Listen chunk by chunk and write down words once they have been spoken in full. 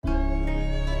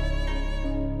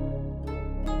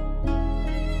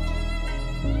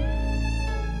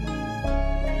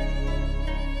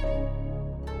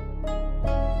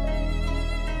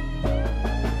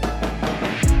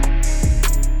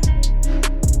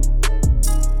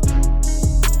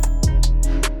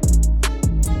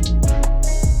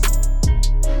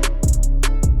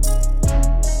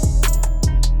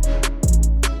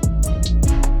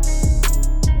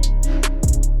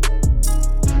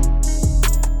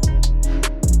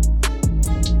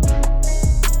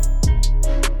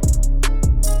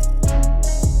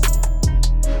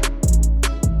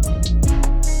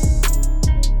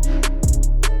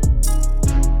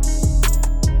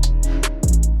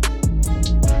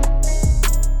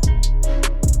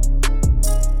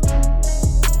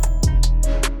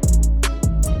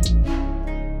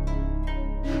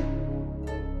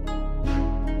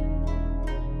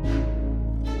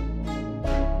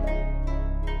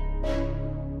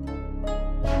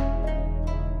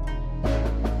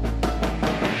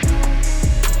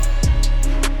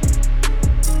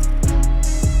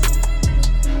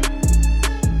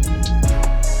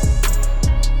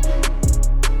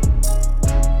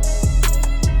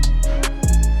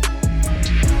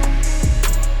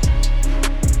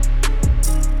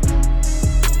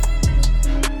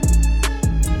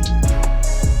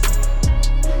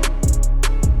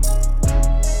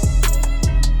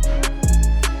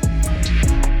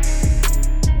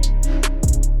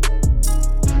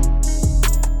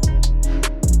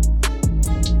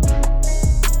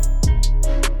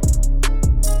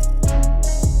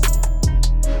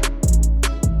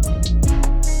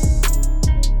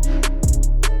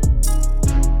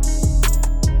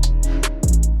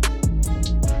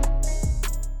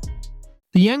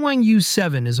The Yangwang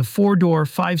U7 is a four-door,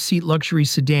 five-seat luxury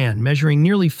sedan measuring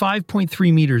nearly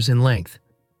 5.3 meters in length.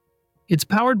 It's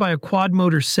powered by a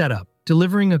quad-motor setup,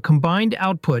 delivering a combined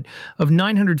output of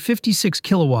 956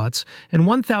 kilowatts and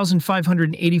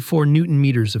 1,584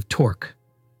 newton-meters of torque.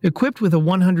 Equipped with a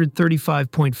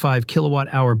 135.5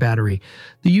 kilowatt-hour battery,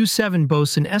 the U7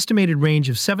 boasts an estimated range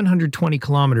of 720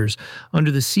 kilometers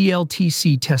under the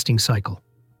CLTC testing cycle.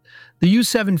 The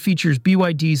U7 features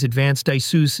BYD's advanced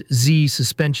DiSus-Z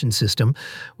suspension system,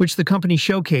 which the company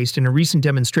showcased in a recent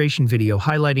demonstration video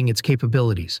highlighting its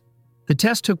capabilities. The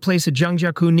test took place at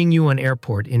Zhangjiakou Ningyuan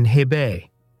Airport in Hebei,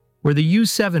 where the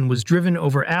U7 was driven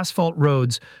over asphalt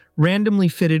roads randomly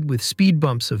fitted with speed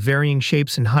bumps of varying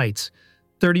shapes and heights,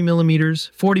 30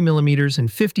 millimeters, 40 millimeters,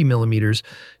 and 50 millimeters,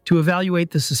 to evaluate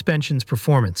the suspension's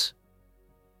performance.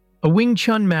 A Wing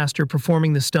Chun master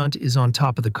performing the stunt is on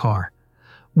top of the car.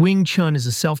 Wing Chun is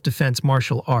a self-defense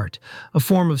martial art, a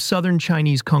form of southern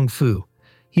Chinese kung fu.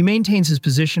 He maintains his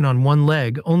position on one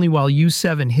leg only while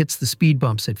U7 hits the speed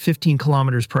bumps at 15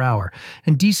 kilometers per hour,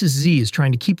 and DiSus-Z is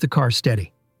trying to keep the car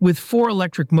steady. With 4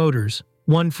 electric motors,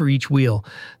 one for each wheel,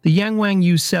 the Yangwang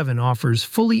U7 offers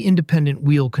fully independent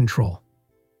wheel control.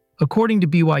 According to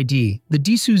BYD, the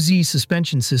DiSus-Z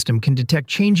suspension system can detect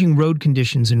changing road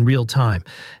conditions in real time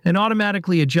and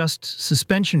automatically adjust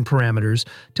suspension parameters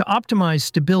to optimize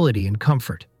stability and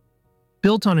comfort.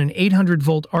 Built on an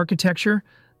 800-volt architecture,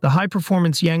 the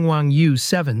high-performance Yangwang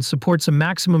U7 supports a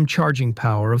maximum charging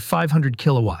power of 500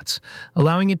 kilowatts,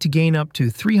 allowing it to gain up to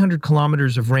 300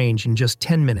 kilometers of range in just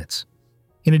 10 minutes.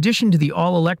 In addition to the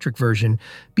all-electric version,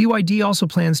 BYD also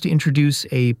plans to introduce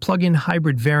a plug-in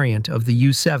hybrid variant of the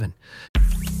U7.